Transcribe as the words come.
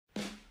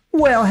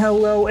Well,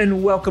 hello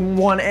and welcome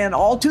one and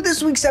all to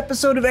this week's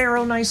episode of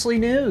Arrow Nicely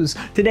News.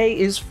 Today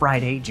is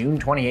Friday, June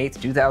 28th,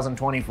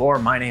 2024.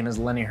 My name is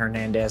Lenny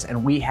Hernandez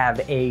and we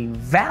have a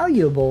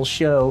valuable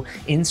show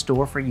in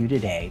store for you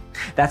today.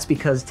 That's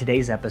because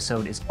today's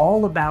episode is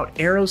all about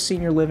Arrow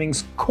Senior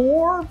Living's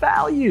core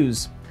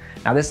values.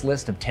 Now, this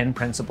list of 10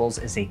 principles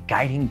is a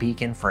guiding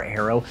beacon for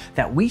Arrow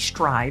that we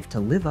strive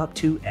to live up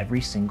to every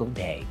single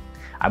day.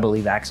 I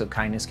believe acts of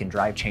kindness can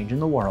drive change in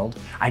the world.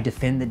 I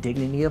defend the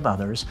dignity of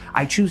others.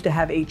 I choose to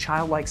have a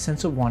childlike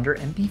sense of wonder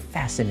and be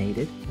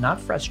fascinated, not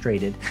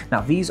frustrated.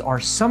 Now, these are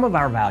some of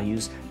our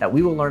values that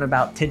we will learn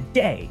about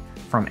today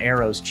from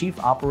Arrow's Chief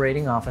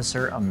Operating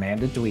Officer,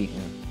 Amanda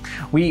Tweten.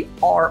 We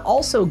are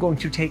also going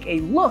to take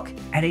a look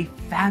at a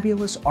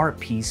fabulous art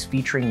piece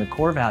featuring the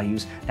core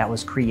values that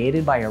was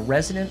created by a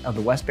resident of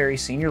the Westbury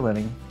Senior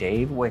Living,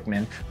 Dave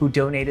Wichman, who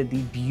donated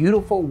the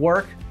beautiful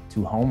work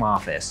to Home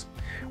Office.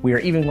 We are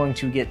even going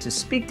to get to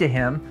speak to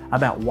him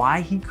about why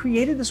he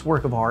created this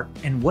work of art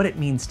and what it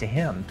means to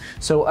him.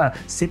 So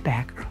sit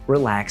back,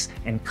 relax,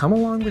 and come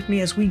along with me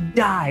as we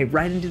dive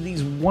right into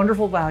these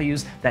wonderful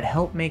values that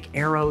help make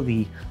Arrow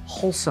the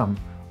wholesome,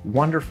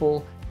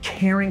 wonderful,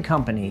 caring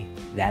company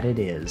that it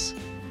is.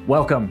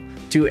 Welcome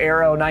to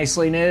Arrow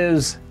Nicely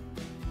News.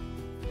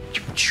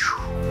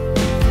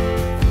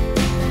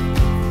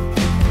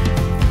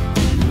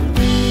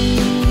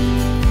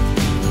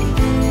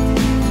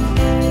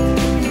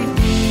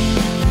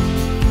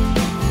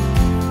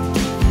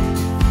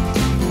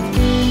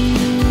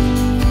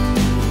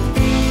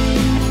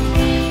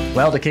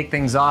 Well, to kick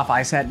things off,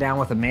 I sat down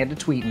with Amanda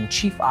Tweten,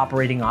 Chief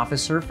Operating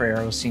Officer for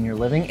Arrow Senior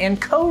Living and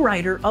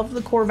co-writer of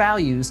the core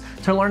values,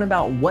 to learn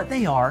about what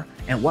they are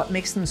and what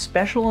makes them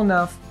special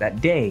enough that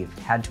Dave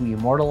had to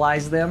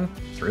immortalize them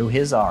through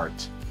his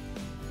art.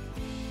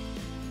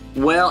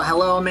 Well,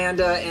 hello,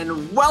 Amanda,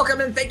 and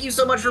welcome, and thank you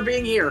so much for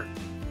being here.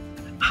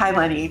 Hi,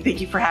 Lenny. Thank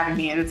you for having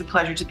me. It's a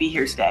pleasure to be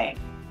here today.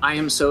 I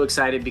am so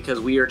excited because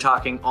we are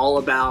talking all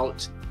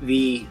about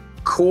the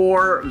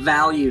core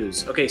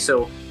values. Okay,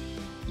 so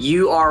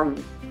you are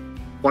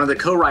one of the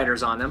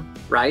co-writers on them,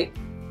 right?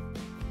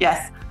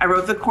 Yes, I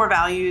wrote the core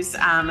values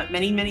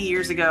many, many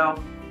years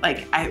ago.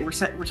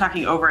 We're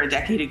talking over a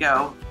decade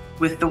ago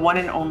with the one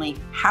and only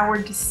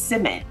Howard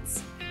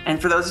Simmons.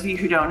 And for those of you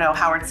who don't know,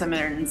 Howard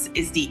Simmons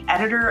is the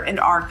editor and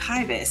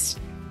archivist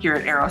here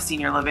at Arrow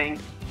Senior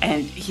Living,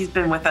 and he's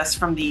been with us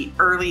from the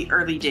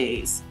early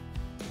days.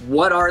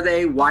 What are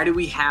they? Why do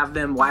we have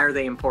them? Why are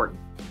they important?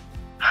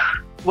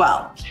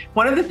 Well,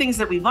 one of the things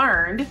that we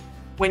learned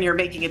when you're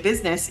making a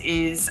business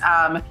is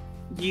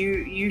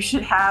you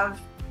should have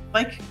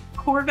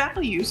core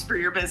values for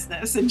your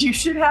business, and you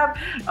should have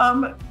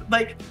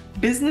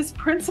business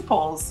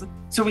principles.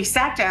 So we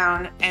sat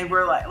down and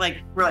we're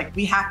like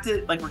we have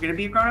to, we're going to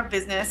be a grown-up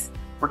business.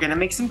 We're going to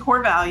make some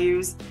core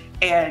values.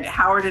 And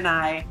Howard and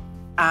I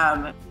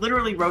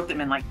literally wrote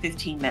them in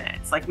 15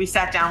 minutes. We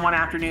sat down one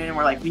afternoon and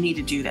we're like, we need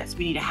to do this.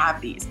 We need to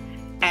have these.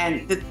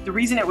 And the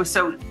reason it was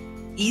so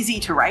easy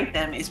to write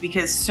them is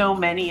because so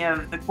many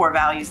of the core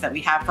values that we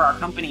have for our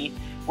company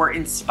were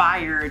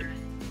inspired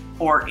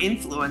or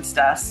influenced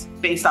us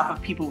based off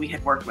of people we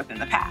had worked with in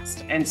the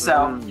past. And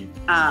so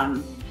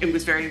it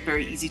was very,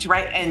 very easy to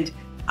write. And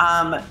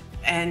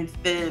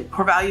the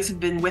core values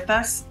have been with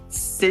us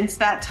since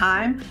that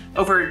time,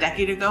 over a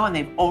decade ago, and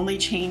they've only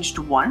changed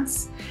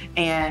once.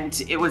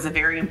 And it was a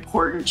very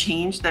important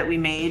change that we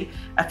made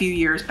a few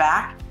years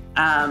back.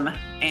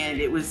 And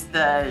it was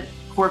the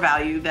core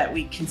value that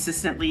we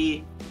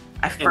consistently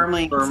and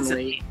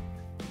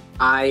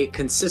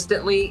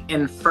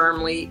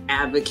firmly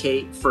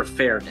advocate for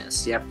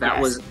fairness. Yep, that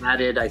was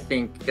added, I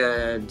think,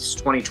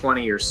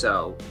 2020 or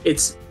so.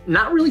 It's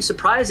not really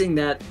surprising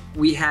that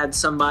we had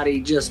somebody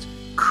just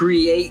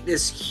create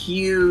this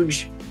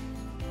huge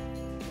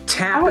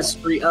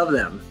tapestry of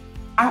them.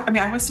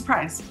 I was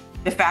surprised.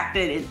 The fact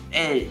that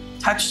it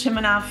touched him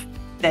enough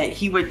that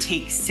he would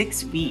take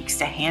 6 weeks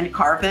to hand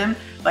carve them.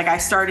 I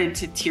started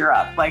to tear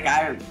up.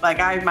 I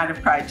might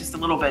have cried just a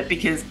little bit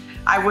because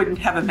I wouldn't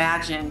have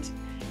imagined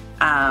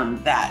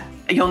that.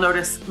 You'll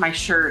notice my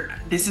shirt.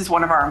 This is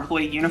one of our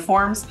employee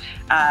uniforms.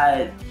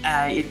 We've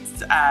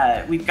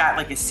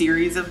got a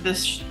series of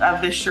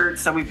this shirt.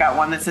 So we've got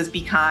one that says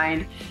 "Be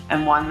kind"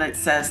 and one that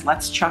says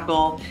 "Let's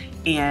chuckle."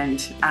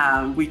 And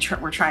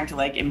we're trying to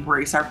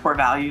embrace our core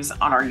values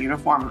on our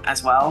uniform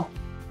as well.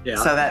 Yeah.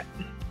 So that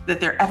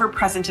they're ever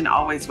present and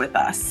always with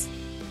us.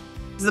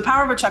 Because the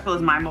power of a chuckle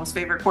is my most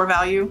favorite core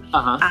value.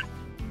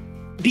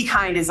 Be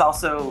kind is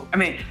also,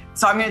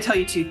 so I'm going to tell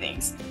you two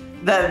things.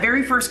 The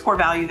very first core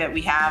value that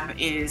we have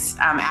is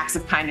acts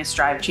of kindness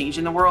drive change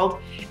in the world.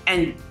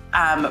 And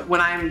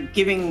when I'm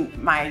giving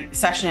my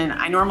session,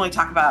 I normally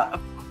talk about,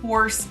 of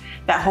course,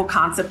 that whole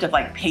concept of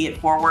pay it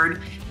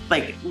forward.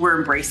 We're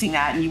embracing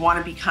that, and you want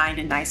to be kind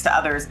and nice to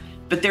others.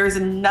 But there's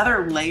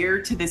another layer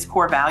to this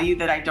core value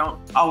that I don't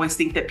always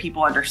think that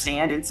people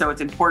understand. And so it's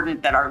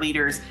important that our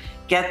leaders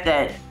get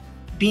that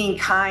being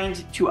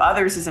kind to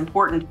others is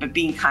important, but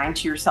being kind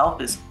to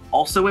yourself is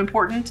also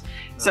important.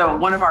 So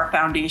one of our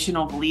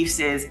foundational beliefs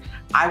is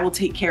I will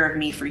take care of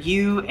me for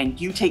you and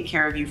you take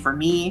care of you for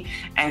me.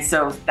 And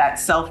so that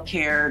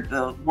self-care,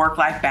 the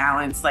work-life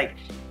balance,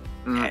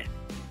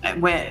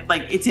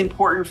 it's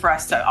important for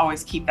us to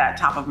always keep that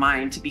top of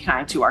mind, to be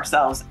kind to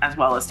ourselves as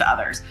well as to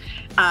others.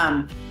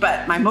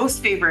 But my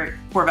most favorite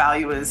core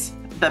value is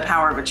the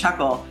power of a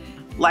chuckle.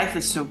 Life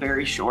is so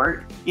very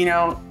short,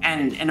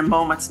 and in a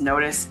moment's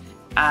notice,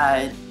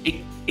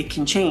 it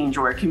can change,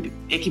 or it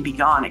can be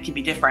gone. It can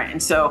be different.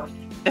 And so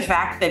the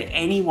fact that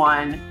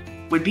anyone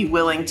would be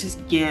willing to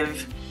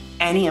give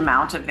any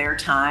amount of their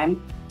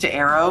time to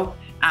Arrow,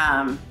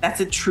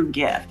 that's a true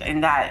gift.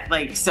 And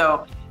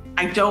so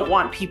I don't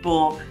want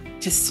people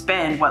to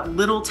spend what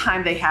little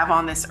time they have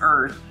on this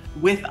earth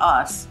with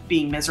us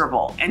being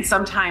miserable. And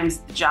sometimes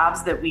the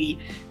jobs that we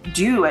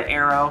do at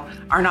Arrow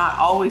are not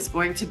always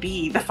going to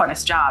be the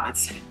funnest job.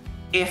 It's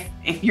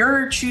if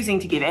you're choosing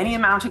to give any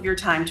amount of your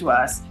time to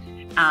us,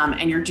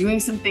 and you're doing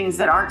some things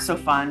that aren't so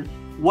fun,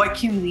 what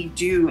can we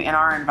do in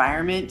our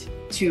environment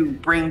to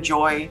bring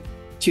joy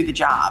to the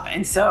job?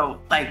 And so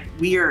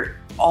we are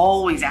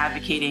always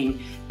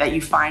advocating that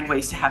you find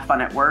ways to have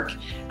fun at work,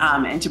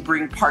 and to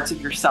bring parts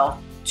of yourself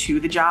to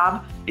the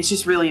job. It's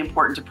just really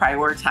important to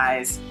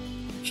prioritize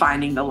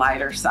finding the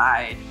lighter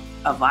side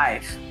of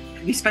life.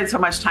 We spend so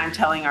much time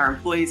telling our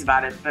employees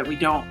about it, but we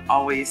don't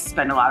always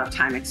spend a lot of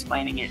time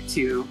explaining it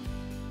to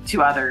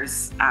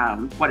others,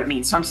 what it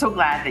means. So I'm so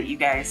glad that you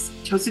guys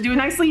chose to do a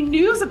Nicely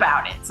News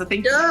about it. So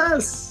thank you.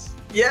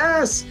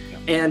 Yes.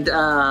 And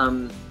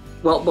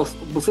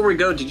before we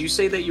go, did you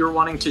say that you were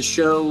wanting to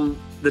show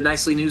the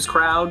Nicely News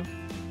crowd?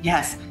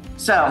 Yes.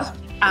 So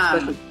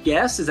special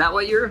guest, is that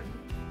what you're?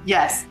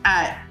 Yes.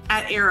 At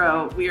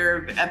Arrow,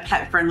 we're a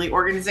pet-friendly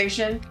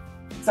organization.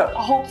 So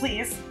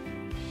please,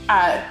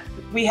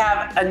 we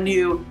have a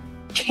new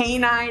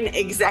canine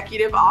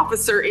executive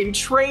officer in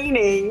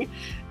training.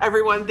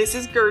 Everyone, this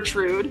is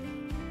Gertrude.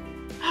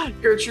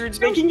 Gertrude's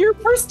making your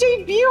first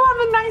debut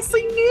on the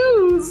Nicely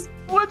News.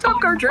 What's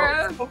up,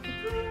 Gertrude? Look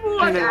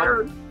at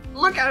her.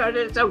 Look at her.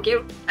 It's so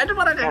cute. I just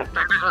want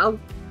to.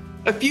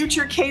 A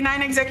future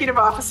canine executive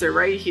officer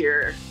right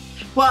here.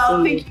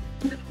 Well,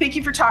 thank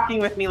you for talking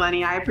with me,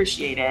 Lenny. I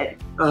appreciate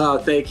it. Oh,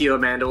 thank you,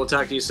 Amanda. We'll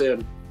talk to you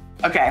soon.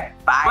 Okay,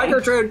 bye. Bye,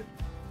 Gertrude.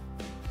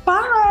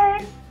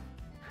 Bye.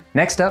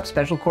 Next up,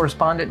 special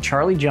correspondent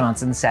Charlie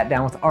Johnson sat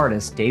down with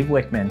artist Dave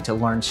Wichman to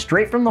learn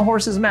straight from the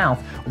horse's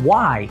mouth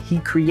why he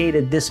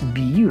created this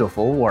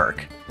beautiful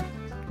work.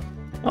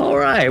 All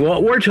right,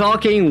 well, we're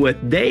talking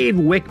with Dave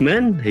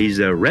Wichman. He's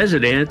a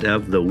resident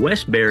of the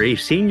Westbury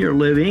Senior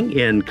Living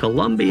in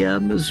Columbia,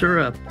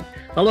 Missouri.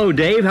 Hello,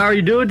 Dave. How are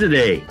you doing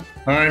today?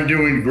 I'm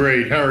doing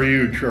great. How are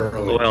you,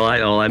 Charlie?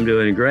 Well, I'm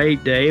doing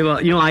great, Dave.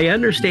 I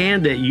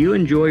understand that you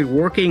enjoy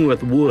working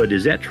with wood.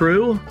 Is that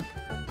true?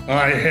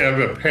 I have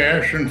a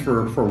passion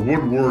for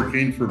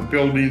woodworking, for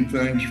building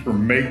things, for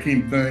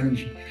making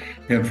things,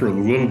 and for the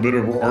little bit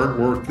of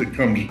artwork that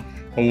comes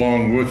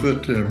along with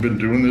it. I've been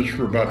doing this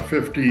for about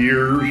 50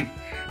 years,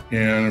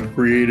 and I've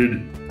created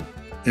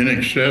in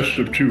excess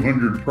of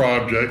 200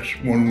 projects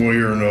one way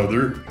or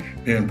another,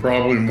 and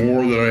probably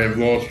more that I have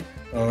lost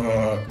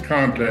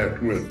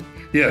contact with.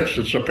 Yes,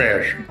 it's a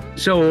passion.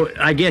 So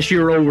I guess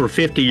you're over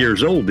 50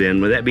 years old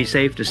then. Would that be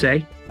safe to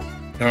say?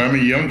 I'm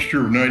a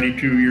youngster of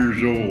 92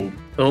 years old.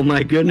 Oh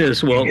my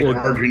goodness! Well,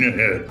 charging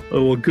ahead.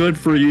 Well, good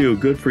for you,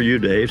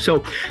 Dave.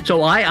 So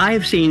I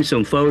have seen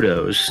some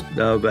photos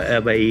of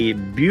a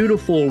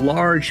beautiful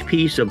large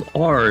piece of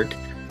art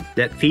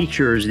that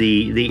features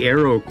the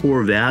Arrow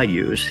core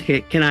values.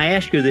 Can I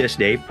ask you this,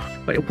 Dave?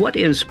 What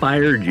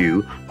inspired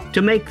you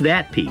to make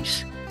that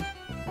piece?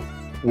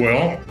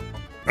 Well,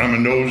 I'm a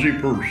nosy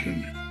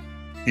person.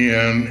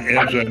 And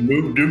as I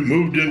moved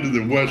into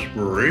the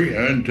Westbury,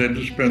 I intend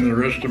to spend the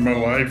rest of my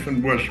life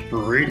in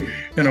Westbury,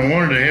 and I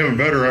wanted to have a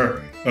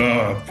better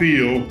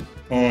feel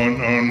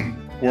on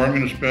where I'm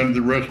going to spend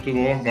the rest of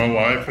my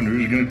life and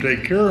who's going to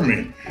take care of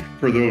me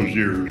for those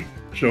years.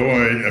 So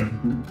I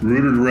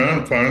rooted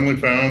around, finally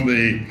found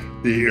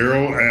the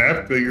Arrow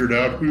app, figured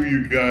out who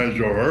you guys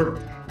are,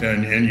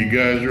 and you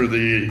guys are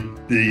the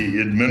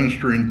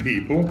administering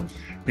people.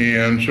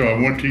 And so I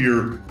went to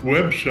your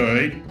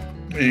website.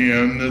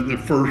 And the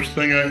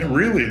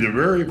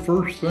very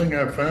first thing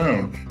I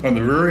found on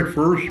the very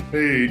first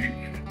page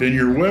in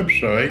your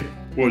website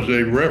was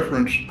a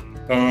reference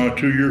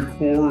to your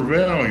core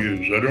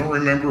values. I don't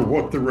remember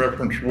what the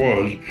reference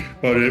was,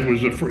 but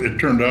it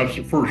turned out it's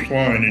the first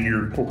line in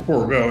your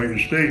core value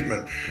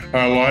statement.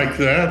 I like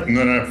that, and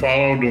then I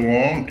followed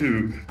along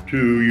to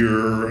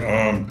your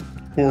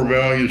core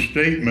value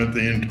statement,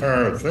 the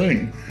entire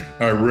thing.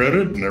 I read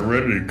it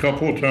a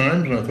couple of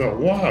times, and I thought,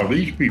 wow,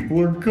 these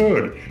people are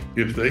good.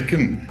 If they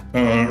can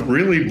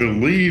really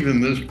believe in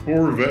this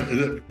core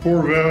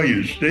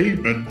value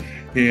statement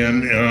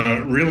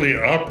and really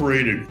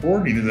operate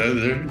according to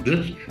that,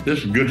 this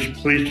is a good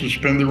place to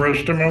spend the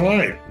rest of my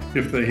life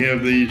if they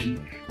have these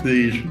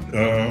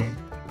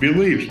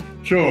beliefs.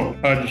 So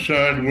I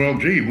decided, well,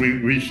 gee,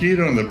 we see it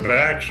on the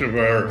backs of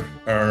our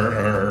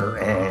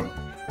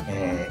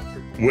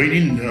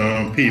waiting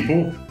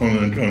people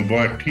on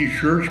black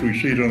T-shirts. We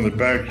see it on the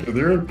backs of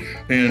there,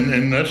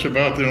 and that's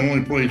about the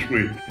only place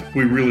we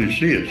really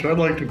see it. So I'd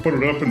like to put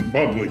it up in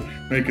public,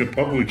 make a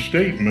public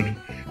statement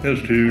as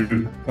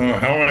to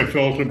how I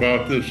felt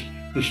about the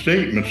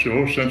statement.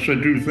 So since I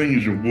do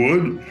things of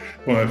wood,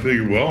 well, I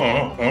figured,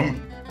 well,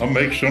 I'll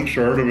make some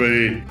sort of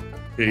a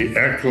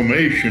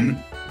acclamation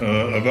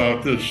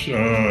about this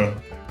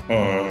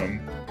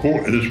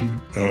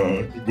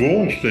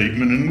goal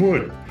statement in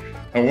wood.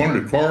 I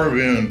wanted to carve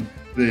in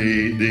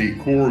the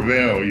core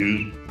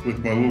values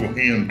with my little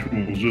hand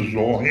tools. This is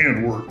all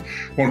handwork.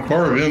 I want to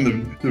carve in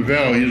the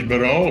values,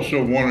 but I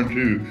also wanted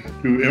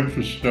to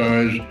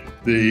emphasize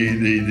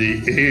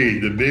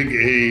the big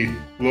A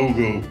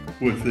logo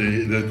with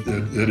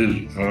that is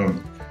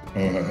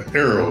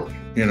arrow.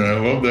 And I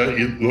love that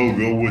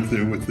logo with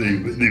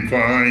the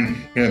vine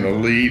and the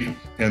leaf,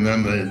 and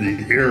then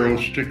the arrow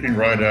sticking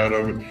right out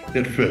of it.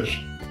 It fits.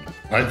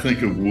 I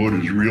think of wood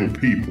as real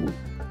people,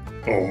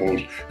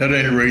 almost. At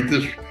any rate,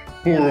 this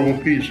horrible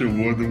piece of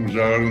wood that was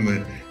out in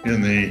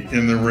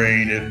the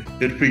rain, it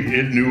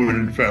knew it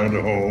had found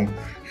a home.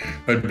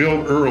 I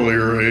built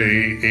earlier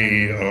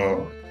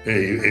a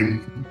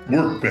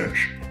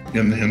workbench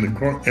in the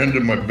end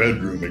of my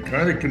bedroom. It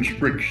kind of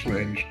constricts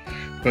things,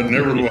 but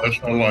nevertheless,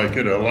 I like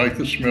it. I like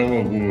the smell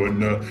of wood,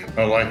 and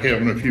I like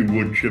having a few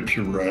wood chips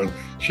around.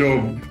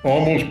 So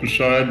almost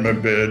beside my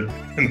bed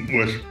in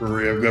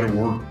Westbury, I've got a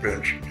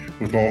workbench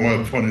with all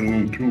my funny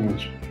little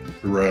tools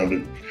around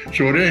it.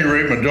 So at any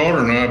rate, my daughter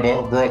and I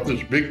brought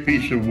this big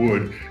piece of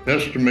wood,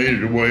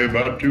 estimated to weigh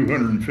about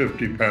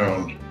 250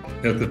 pounds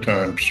at the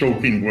time,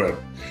 soaking wet.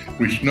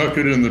 We snuck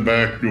it in the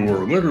back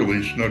door,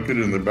 literally snuck it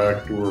in the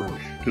back door,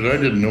 because I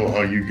didn't know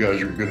how you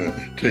guys were going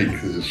to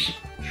take this.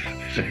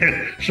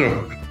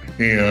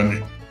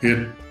 And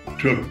it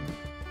took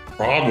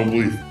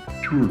probably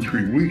 2 or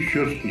 3 weeks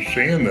just to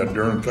sand that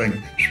darn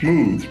thing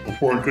smooth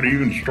before I could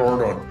even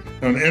start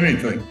on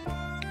anything.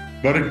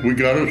 But we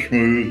got it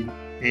smooth,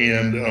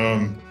 and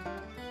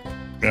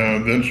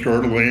then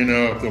started laying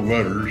out the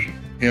letters,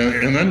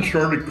 and then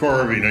started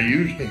carving. I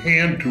used a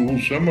hand tool,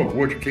 some of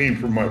which came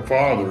from my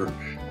father,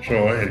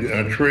 so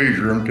I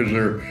treasure them because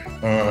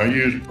I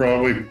used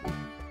probably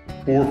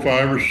 4,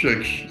 5, or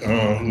 6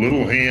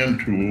 little hand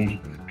tools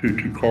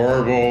to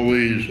carve all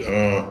these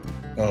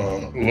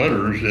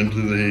letters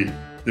into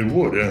the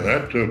wood, and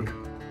that took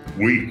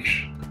weeks.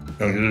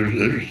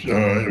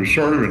 It was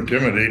sort of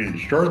intimidating to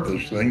start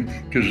this thing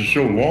because it's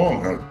so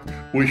long. I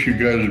wish you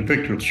guys had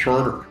picked the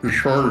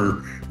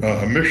shorter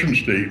mission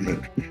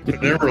statement.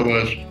 But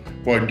nevertheless,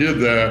 well, I did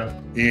that,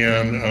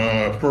 and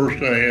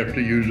first I have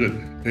to use a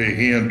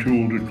hand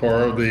tool to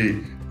carve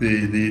the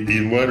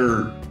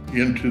letter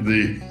into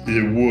the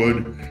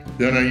wood.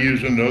 Then I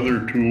use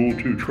another tool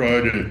to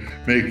try to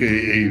make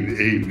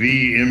a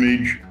V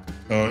image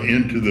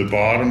into the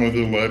bottom of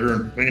the letter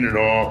and clean it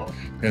off.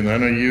 And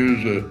then I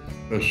use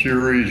a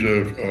series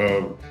of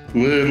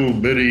little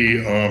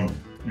bitty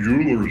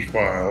jeweler's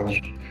files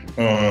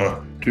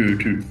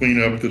to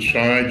clean up the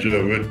sides of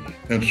it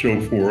and so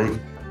forth.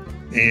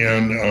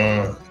 And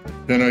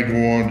then I go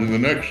on to the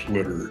next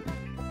letter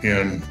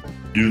and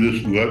do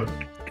this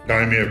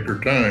time after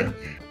time.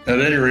 At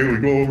any rate, I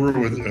went over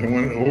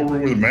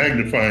with a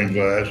magnifying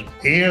glass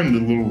and the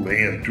little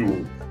hand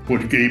tool,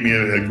 which gave me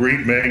a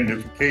great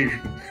magnification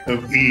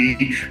of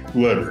each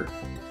letter,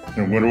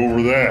 and went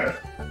over that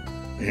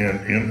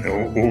and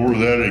over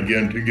that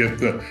again to get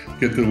the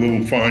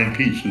little fine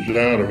pieces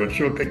out of it.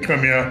 So it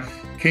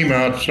came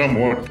out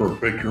somewhat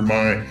perfect, or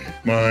my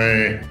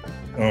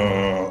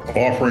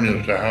offering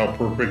as to how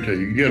perfect I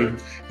could get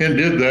it, and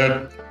did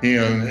that,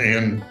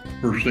 and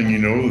first thing you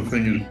know, the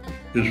thing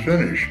is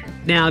finished.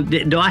 Now,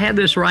 do I have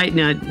this right?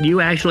 Now, you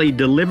actually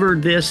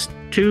delivered this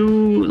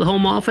to the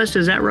home office,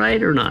 is that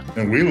right or not?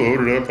 And we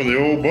loaded up on the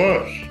old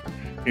bus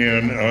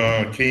and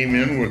came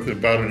in with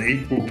about an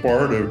equal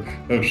part of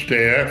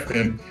staff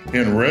and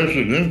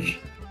residents,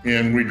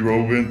 and we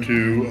drove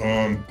into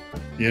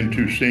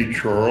St.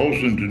 Charles,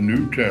 into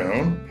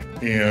Newtown,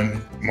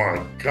 and my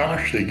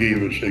gosh, they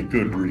gave us a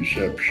good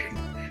reception.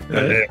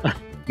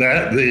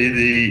 That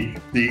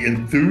the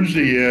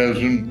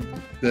enthusiasm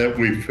that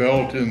we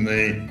felt in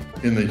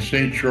the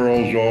St.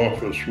 Charles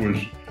office was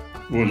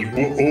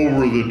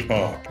over the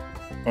top,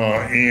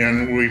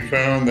 and we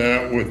found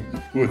that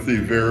with the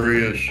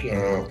various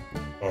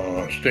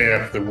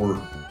staff that were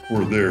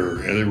there,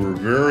 and they were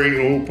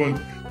very open,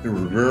 they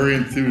were very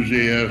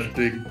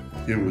enthusiastic.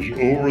 It was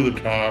over the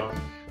top.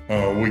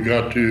 We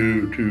got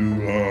to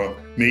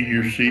meet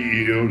your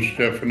CEO,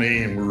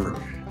 Stephanie, and we're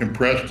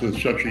impressed that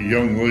such a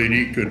young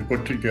lady could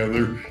put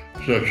together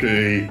such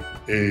a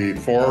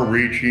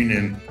far-reaching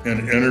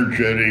and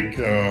energetic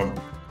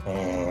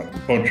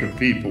bunch of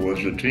people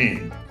as a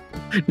team.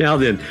 Now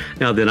then,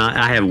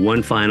 I have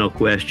one final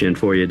question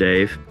for you,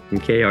 Dave.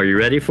 Okay, are you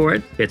ready for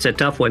it? It's a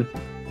tough one.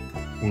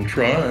 We'll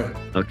try.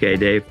 Okay,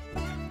 Dave,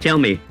 tell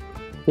me,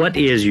 what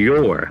is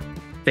your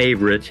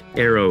favorite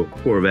Aero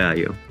core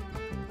value?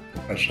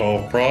 I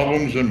solve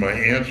problems, and my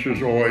answer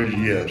is always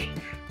yes.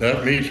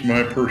 That meets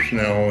my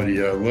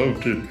personality. I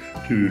love to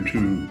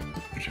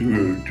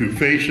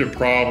face a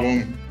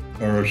problem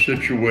or a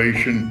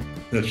situation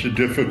that's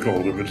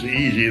difficult. If it's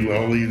easy,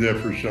 I'll leave that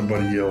for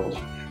somebody else.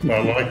 I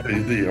like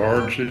the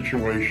hard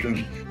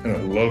situations, and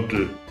I love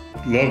to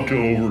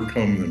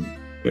overcome them.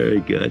 Very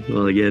good.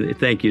 Well, again,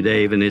 thank you,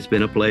 Dave, and it's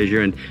been a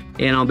pleasure. And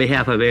on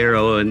behalf of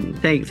Arrow, and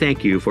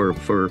thank you for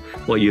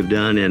what you've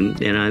done. And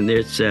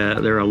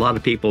there are a lot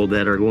of people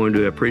that are going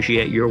to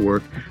appreciate your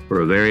work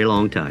for a very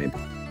long time.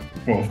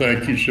 Well,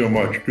 thank you so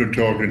much. Good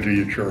talking to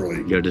you,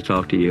 Charlie. Good to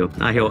talk to you.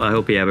 I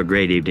hope you have a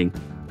great evening.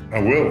 I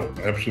will,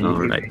 absolutely.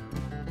 All right.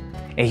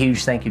 A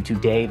huge thank you to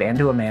Dave and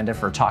to Amanda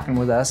for talking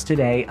with us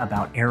today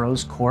about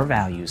Arrow's core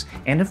values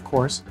and, of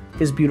course,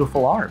 his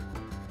beautiful art.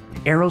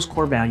 Arrow's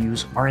core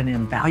values are an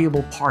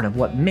invaluable part of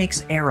what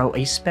makes Arrow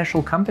a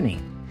special company.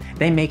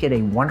 They make it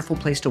a wonderful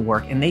place to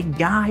work, and they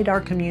guide our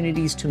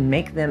communities to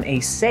make them a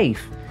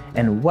safe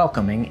and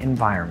welcoming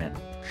environment.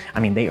 I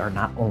mean, they are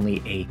not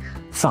only a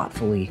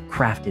thoughtfully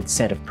crafted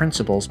set of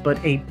principles,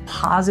 but a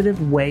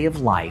positive way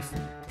of life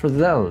for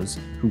those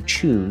who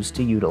choose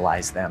to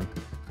utilize them.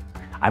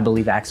 I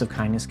believe acts of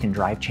kindness can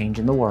drive change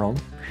in the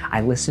world.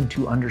 I listen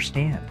to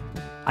understand.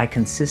 I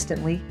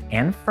consistently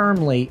and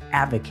firmly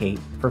advocate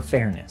for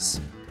fairness.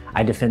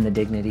 I defend the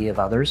dignity of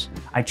others.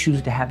 I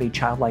choose to have a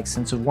childlike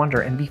sense of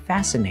wonder and be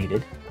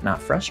fascinated,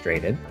 not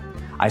frustrated.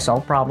 I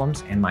solve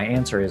problems, and my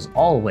answer is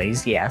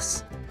always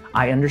yes.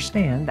 I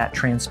understand that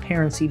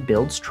transparency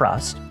builds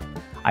trust.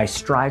 I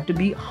strive to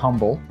be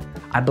humble.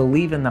 I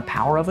believe in the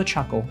power of a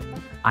chuckle.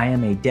 I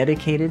am a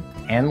dedicated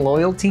and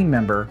loyal team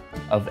member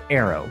of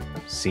Arrow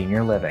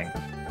Senior Living.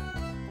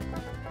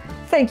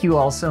 Thank you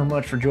all so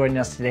much for joining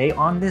us today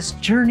on this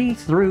journey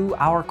through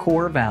our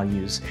core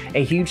values.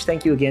 A huge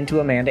thank you again to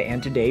Amanda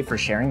and to Dave for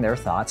sharing their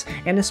thoughts,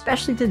 and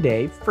especially to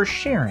Dave for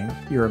sharing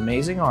your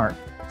amazing art.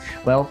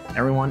 Well,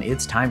 everyone,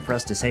 it's time for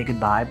us to say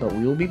goodbye, but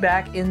we will be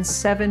back in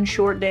 7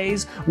 short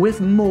days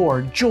with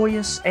more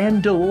joyous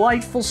and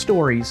delightful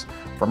stories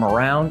from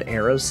around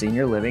Arrow's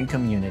senior living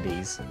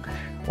communities.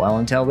 Well,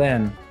 until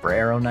then, for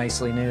Arrow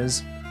Nicely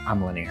News,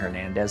 I'm Lenny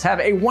Hernandez. Have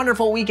a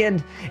wonderful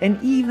weekend, an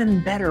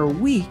even better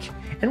week,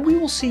 and we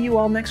will see you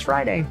all next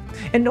Friday.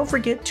 And don't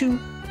forget to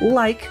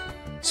like,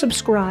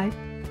 subscribe,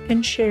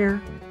 and share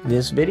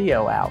this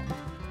video out.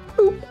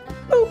 Boop,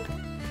 boop,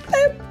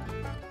 boop.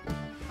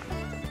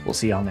 We'll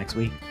see y'all next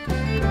week.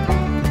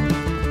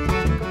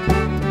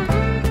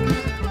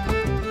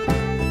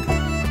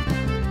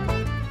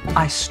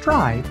 I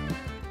strive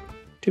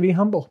to be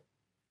humble.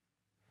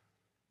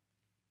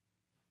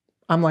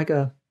 I'm like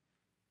a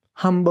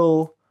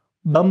humble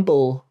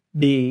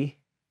bumblebee.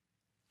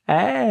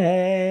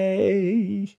 Hey.